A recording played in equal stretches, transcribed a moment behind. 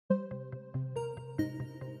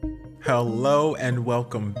Hello and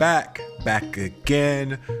welcome back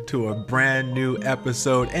again to a brand new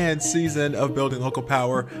episode and season of Building Local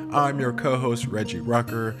Power. I'm your co-host Reggie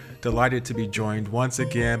Rucker, delighted to be joined once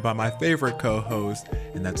again by my favorite co-host,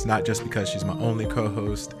 and that's not just because she's my only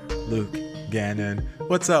co-host, Luke Gannon.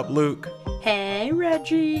 What's up, Luke? Hey,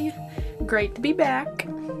 Reggie. Great to be back.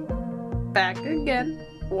 Back again.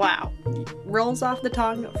 Wow. Rolls off the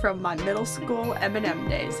tongue from my middle school M&M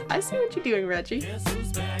days. I see what you're doing, Reggie.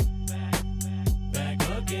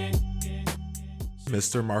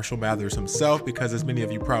 Mr. Marshall Mathers himself, because as many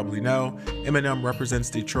of you probably know, Eminem represents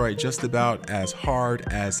Detroit just about as hard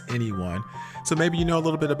as anyone. So maybe you know a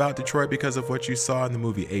little bit about Detroit because of what you saw in the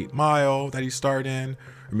movie 8 Mile that he starred in,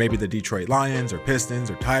 or maybe the Detroit Lions or Pistons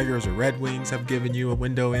or Tigers or Red Wings have given you a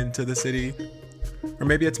window into the city. Or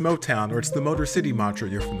maybe it's Motown, or it's the Motor City mantra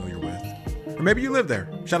you're familiar with. Or maybe you live there.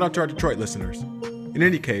 Shout out to our Detroit listeners. In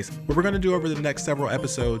any case, what we're going to do over the next several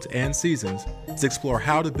episodes and seasons is explore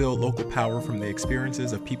how to build local power from the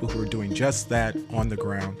experiences of people who are doing just that on the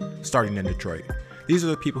ground, starting in Detroit. These are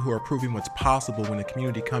the people who are proving what's possible when a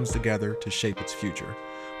community comes together to shape its future.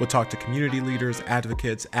 We'll talk to community leaders,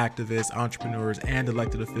 advocates, activists, entrepreneurs, and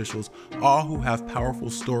elected officials, all who have powerful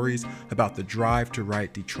stories about the drive to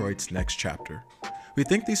write Detroit's next chapter. We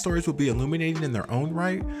think these stories will be illuminating in their own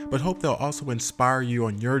right, but hope they'll also inspire you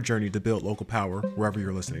on your journey to build local power wherever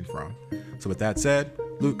you're listening from. So with that said,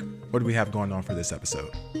 Luke, what do we have going on for this episode?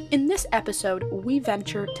 In this episode, we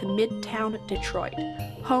venture to Midtown Detroit,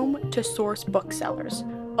 home to Source Booksellers,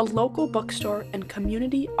 a local bookstore and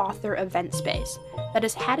community author event space that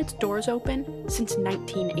has had its doors open since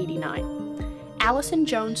 1989. Allison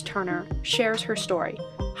Jones Turner shares her story,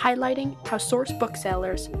 highlighting how Source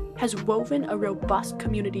Booksellers has woven a robust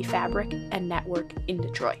community fabric and network in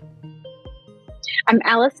Detroit. I'm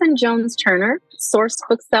Allison Jones Turner, Source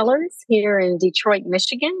Booksellers here in Detroit,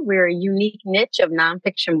 Michigan. We're a unique niche of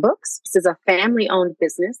nonfiction books. This is a family-owned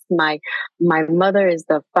business. My mother is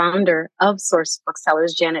the founder of Source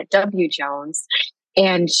Booksellers, Janet W. Jones.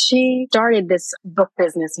 And she started this book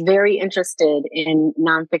business very interested in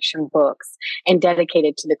nonfiction books and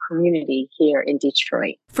dedicated to the community here in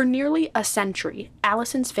Detroit. For nearly a century,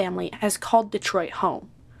 Allison's family has called Detroit home,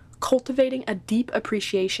 cultivating a deep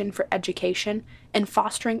appreciation for education and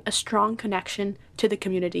fostering a strong connection to the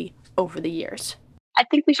community over the years. I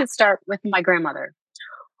think we should start with my grandmother,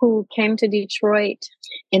 who came to Detroit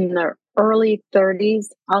in the early 30s,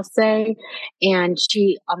 I'll say, and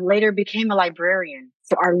she later became a librarian.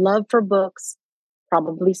 So our love for books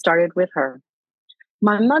probably started with her.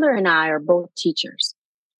 My mother and I are both teachers.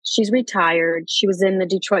 She's retired. She was in the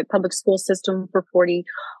Detroit public school system for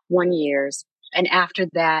 41 years. And after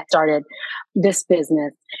that, started this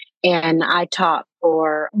business. And I taught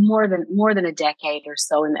for more than a decade or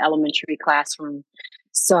so in the elementary classroom.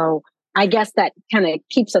 So I guess that kind of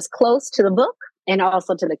keeps us close to the book and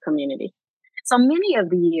also to the community. So many of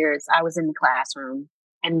the years I was in the classroom,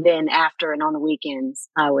 and then after and on the weekends,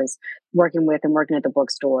 I was working at the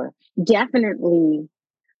bookstore. Definitely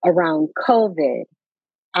around COVID,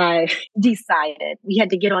 I decided we had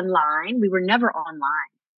to get online. We were never online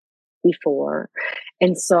before.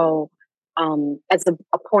 And so as a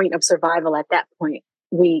point of survival at that point,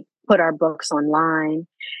 we put our books online,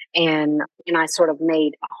 and I sort of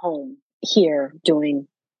made a home here doing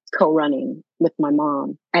co-running with my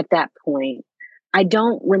mom at that point. I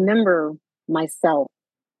don't remember myself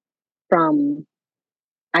from,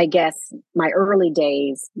 I guess, my early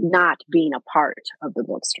days not being a part of the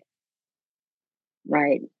bookstore,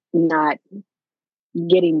 right? Not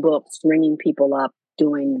getting books, ringing people up,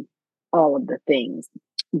 doing all of the things.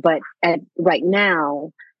 But right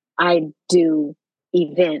now, I do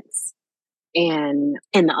events and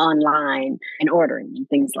the online and ordering and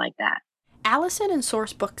things like that. Allison and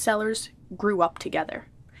Source Booksellers grew up together.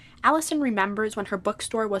 Allison remembers when her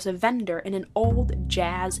bookstore was a vendor in an old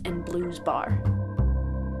jazz and blues bar.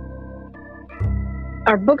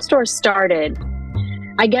 Our bookstore started,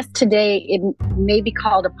 I guess today it may be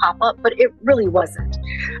called a pop-up, but it really wasn't.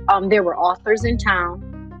 There were authors in town,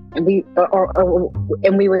 and we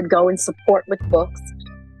would go and support with books,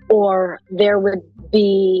 or there would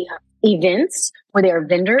be events where there are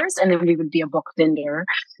vendors, and then we would be a book vendor.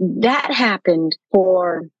 That happened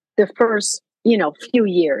for the first, few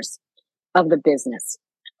years of the business.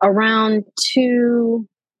 Around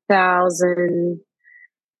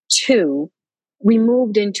 2002, we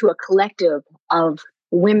moved into a collective of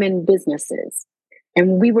women businesses,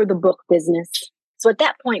 and we were the book business. So at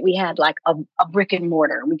that point, we had like a brick and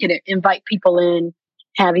mortar. We could invite people in,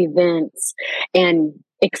 have events, and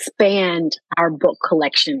expand our book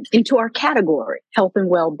collection into our category, health and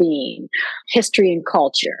well-being, history and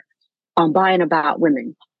culture. by and about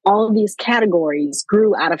women. All of these categories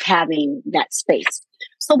grew out of having that space.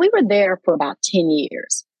 So we were there for about 10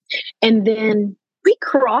 years. And then we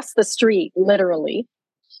crossed the street, literally,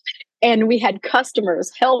 and we had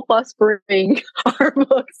customers help us bring our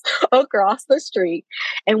books across the street.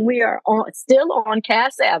 And we are still on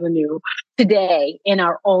Cass Avenue today in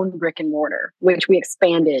our own brick and mortar, which we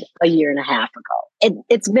expanded a year and a half ago.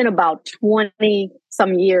 It's been about 20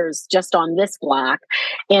 some years just on this block,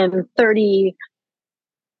 and 33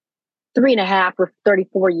 and a half or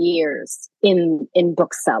 34 years in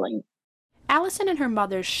book selling. Allison and her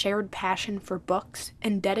mother's shared passion for books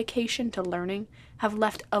and dedication to learning have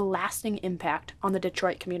left a lasting impact on the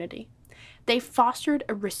Detroit community. They've fostered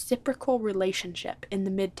a reciprocal relationship in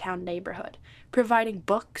the Midtown neighborhood, providing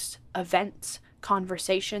books, events,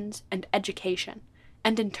 conversations, and education,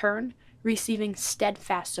 and in turn, receiving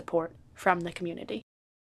steadfast support from the community.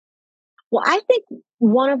 Well, I think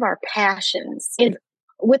one of our passions is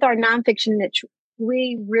with our nonfiction niche.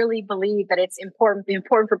 We really believe that it's important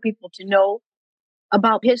for people to know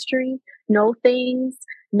about history, know things,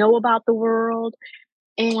 know about the world,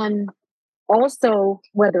 and also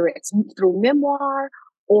whether it's through memoir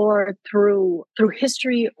or through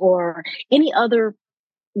history or any other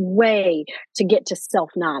way to get to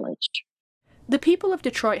self-knowledge. The people of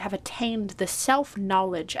Detroit have attained the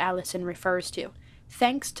self-knowledge Allison refers to,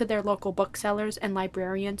 thanks to their local booksellers and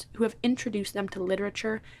librarians who have introduced them to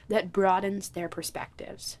literature that broadens their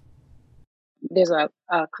perspectives. There's a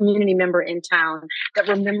community member in town that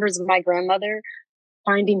remembers my grandmother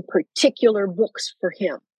finding particular books for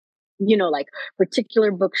him, like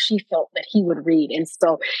particular books she felt that he would read. And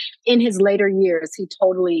so in his later years, he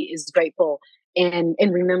totally is grateful and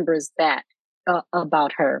remembers that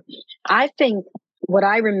about her. I think what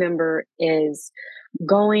I remember is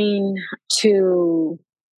going to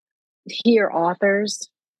hear authors,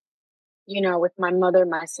 with my mother,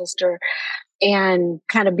 my sister, and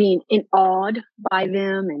kind of being awed by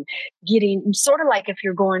them and getting sort of like if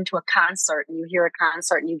you're going to a concert and you hear a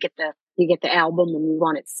concert and you get the album and you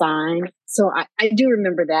want it signed. So I do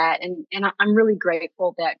remember that. And I'm really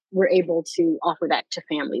grateful that we're able to offer that to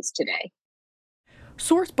families today.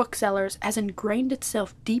 Source Booksellers has ingrained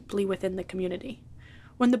itself deeply within the community.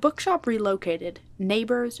 When the bookshop relocated,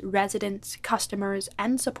 neighbors, residents, customers,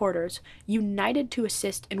 and supporters united to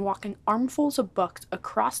assist in walking armfuls of books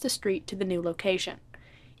across the street to the new location.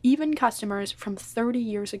 Even customers from 30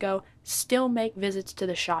 years ago still make visits to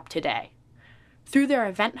the shop today. Through their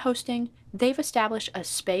event hosting, they've established a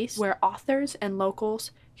space where authors and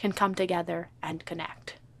locals can come together and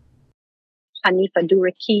connect. Hanif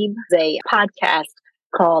Abdurraqib is a podcast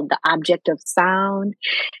called The Object of Sound.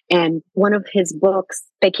 And one of his books,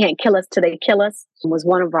 They Can't Kill Us Till They Kill Us, was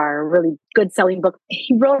one of our really good selling books.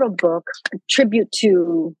 He wrote a book, a tribute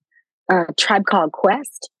to a Tribe Called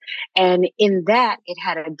Quest. And in that, it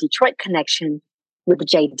had a Detroit connection with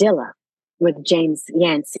Jay Dilla, with James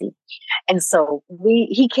Yancey. And so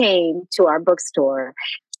he came to our bookstore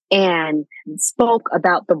and spoke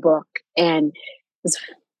about the book, and was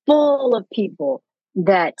full of people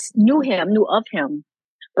that knew of him,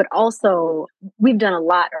 but also we've done a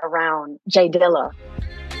lot around Jay Dilla.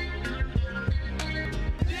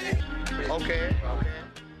 Okay.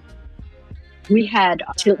 We had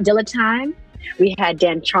Dilla Time. We had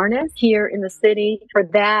Dan Charnas here in the city for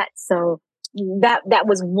that. So that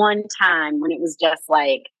was one time when it was just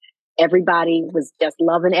like everybody was just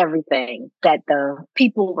loving everything, that the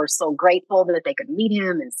people were so grateful that they could meet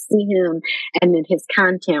him and see him, and that his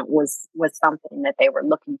content was something that they were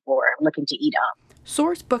looking for, looking to eat up.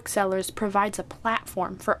 Source Booksellers provides a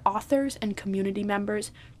platform for authors and community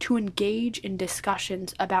members to engage in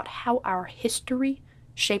discussions about how our history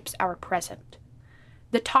shapes our present.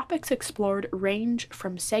 The topics explored range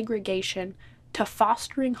from segregation to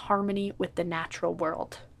fostering harmony with the natural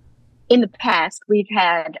world. In the past, we've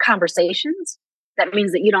had conversations. That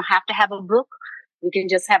means that you don't have to have a book. You can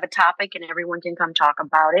just have a topic and everyone can come talk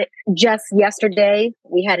about it. Just yesterday,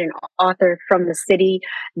 we had an author from the city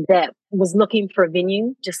that was looking for a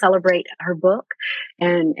venue to celebrate her book.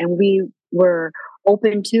 And we were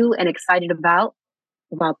open to and excited about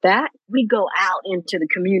that. We go out into the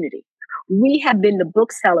community. We have been the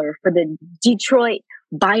bookseller for the Detroit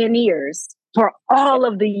Bioneers for all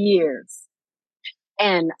of the years.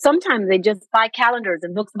 And sometimes they just buy calendars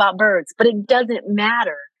and books about birds, but it doesn't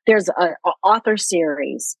matter. There's an author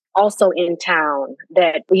series also in town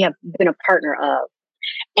that we have been a partner of.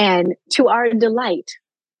 And to our delight,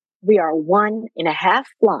 we are 1.5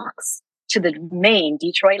 blocks to the main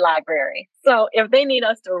Detroit library. So if they need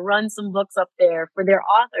us to run some books up there for their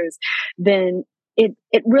authors, then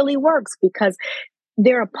it really works, because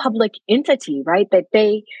they're a public entity, right? That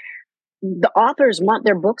the authors want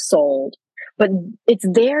their books sold, but it's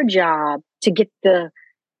their job to get the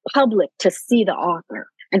public to see the author.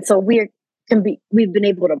 And so we've been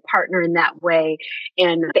able to partner in that way.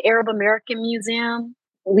 And the Arab American Museum,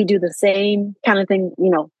 we do the same kind of thing,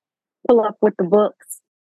 pull up with the books.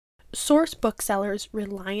 Source Booksellers'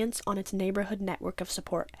 reliance on its neighborhood network of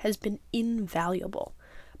support has been invaluable.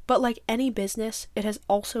 But like any business, it has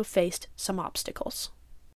also faced some obstacles.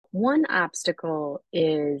 One obstacle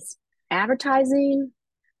is advertising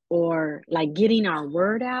or like getting our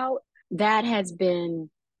word out. That has been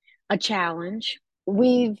a challenge.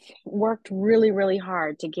 We've worked really, really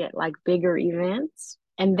hard to get like bigger events,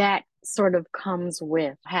 and that sort of comes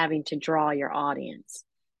with having to draw your audience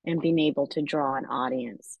and being able to draw an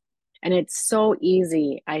audience. And it's so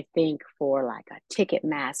easy, I think, for like a ticket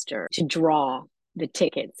master to draw the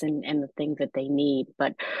tickets and the things that they need.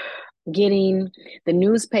 But getting the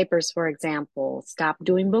newspapers, for example, stop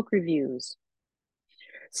doing book reviews.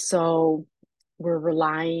 So we're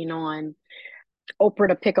relying on Oprah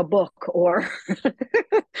to pick a book or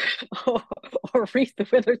or Reese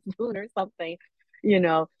Witherspoon or something,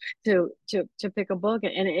 to pick a book.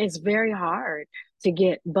 And it's very hard to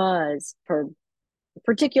get buzz for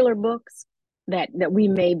particular books that we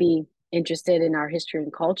may be interested in our history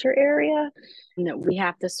and culture area, and that we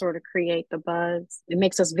have to sort of create the buzz. It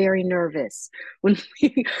makes us very nervous when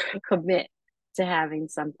we commit to having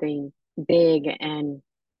something big and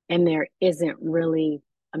there isn't really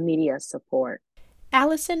a media support.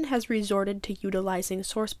 Allison has resorted to utilizing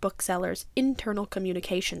Source Booksellers' internal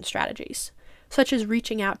communication strategies, such as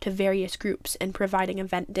reaching out to various groups and providing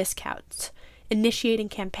event discounts, initiating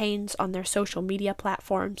campaigns on their social media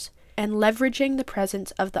platforms, and leveraging the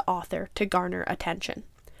presence of the author to garner attention.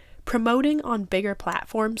 Promoting on bigger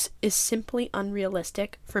platforms is simply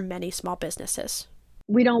unrealistic for many small businesses.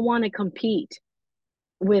 We don't want to compete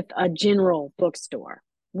with a general bookstore.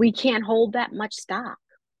 We can't hold that much stock.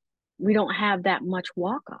 We don't have that much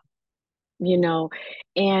walk-up,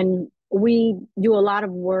 and we do a lot of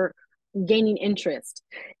work gaining interest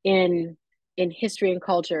in history and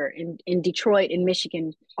culture in Detroit and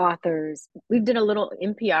Michigan authors. We did a little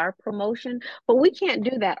NPR promotion, but we can't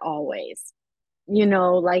do that always.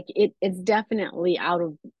 It's definitely out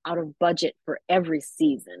of budget for every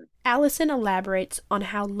season. Allison elaborates on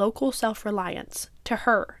how local self-reliance, to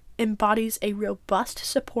her, embodies a robust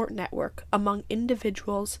support network among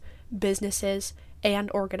individuals, businesses,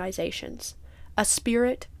 and organizations, a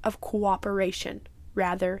spirit of cooperation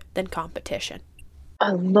rather than competition.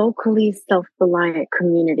 A locally self-reliant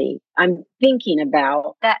community. I'm thinking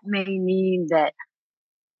about that may mean that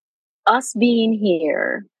us being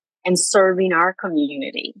here and serving our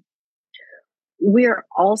community, we're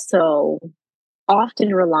also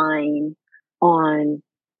often relying on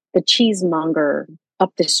the cheesemonger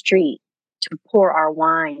up the street to pour our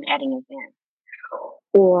wine at an event,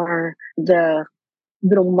 or the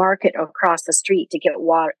little market across the street to get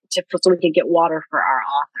water, so we can get water for our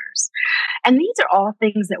authors. And these are all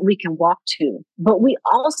things that we can walk to, but we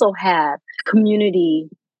also have community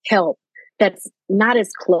help that's not as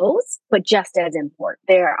close, but just as important.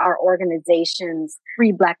 There are organizations,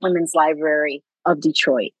 Free Black Women's Library of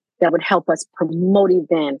Detroit, that would help us promote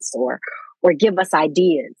events or give us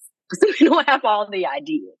ideas. Because we don't have all the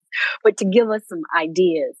ideas, but to give us some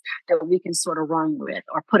ideas that we can sort of run with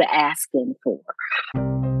or put an ask in for.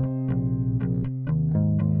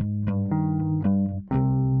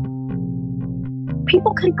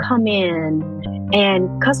 People can come in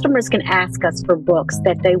and customers can ask us for books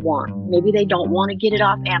that they want. Maybe they don't want to get it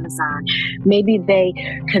off Amazon. Maybe they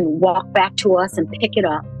can walk back to us and pick it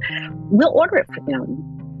up. We'll order it for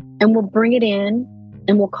them and we'll bring it in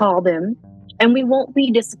and we'll call them, and we won't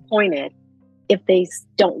be disappointed if they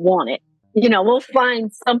don't want it. We'll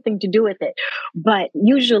find something to do with it. But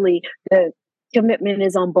usually the commitment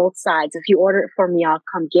is on both sides. If you order it for me, I'll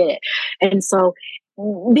come get it. And so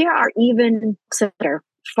there are even books that are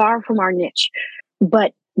far from our niche,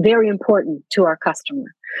 but very important to our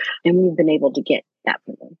customer. And we've been able to get that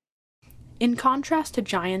for them. In contrast to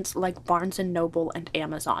giants like Barnes & Noble and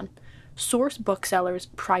Amazon, Source Booksellers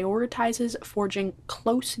prioritizes forging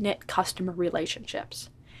close-knit customer relationships.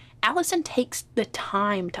 Allison takes the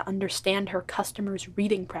time to understand her customers'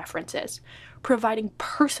 reading preferences, providing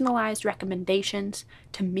personalized recommendations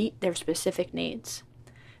to meet their specific needs.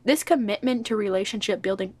 This commitment to relationship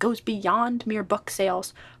building goes beyond mere book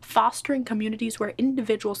sales, fostering communities where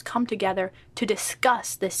individuals come together to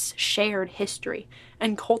discuss this shared history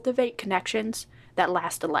and cultivate connections that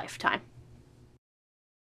last a lifetime.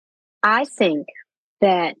 I think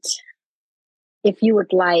that if you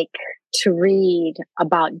would like to read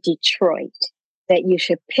about Detroit, that you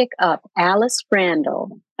should pick up Alice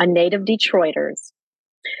Randall, a native Detroiter's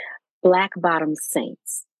Black Bottom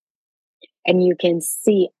Saints. And you can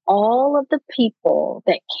see all of the people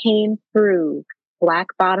that came through Black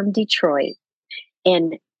Bottom Detroit,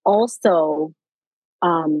 and also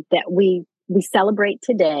that we celebrate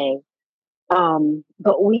today.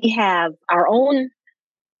 But we have our own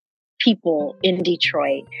people in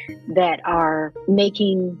Detroit that are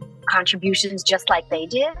making contributions just like they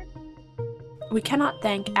did. We cannot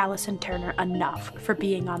thank Allison Turner enough for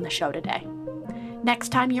being on the show today. Next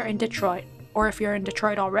time you're in Detroit, or if you're in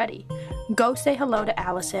Detroit already, go say hello to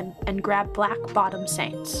Allison and grab Black Bottom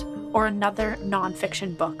Saints, or another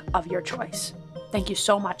nonfiction book of your choice. Thank you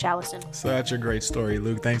so much, Allison. Such a great story,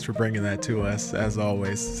 Luke. Thanks for bringing that to us, as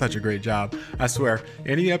always. Such a great job. I swear,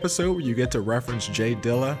 any episode where you get to reference Jay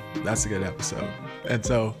Dilla, that's a good episode. And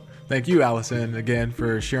so, thank you, Allison, again,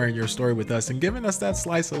 for sharing your story with us and giving us that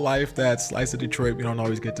slice of life, that slice of Detroit we don't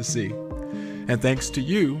always get to see. And thanks to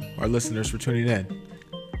you, our listeners, for tuning in.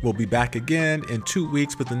 We'll be back again in 2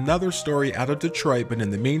 weeks with another story out of Detroit, but in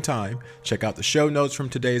the meantime, check out the show notes from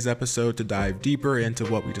today's episode to dive deeper into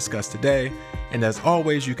what we discussed today. And as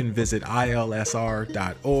always, you can visit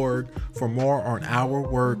ilsr.org for more on our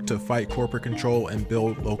work to fight corporate control and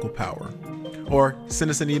build local power. Or send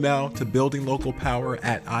us an email to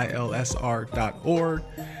buildinglocalpower@ilsr.org.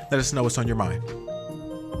 Let us know what's on your mind.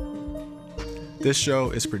 This show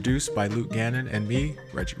is produced by Luke Gannon and me,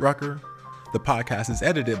 Reggie Rucker. The podcast is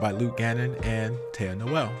edited by Luke Gannon and Taya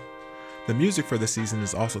Noel. The music for the season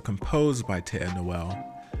is also composed by Taya Noel.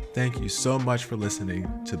 Thank you so much for listening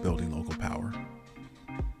to Building Local Power.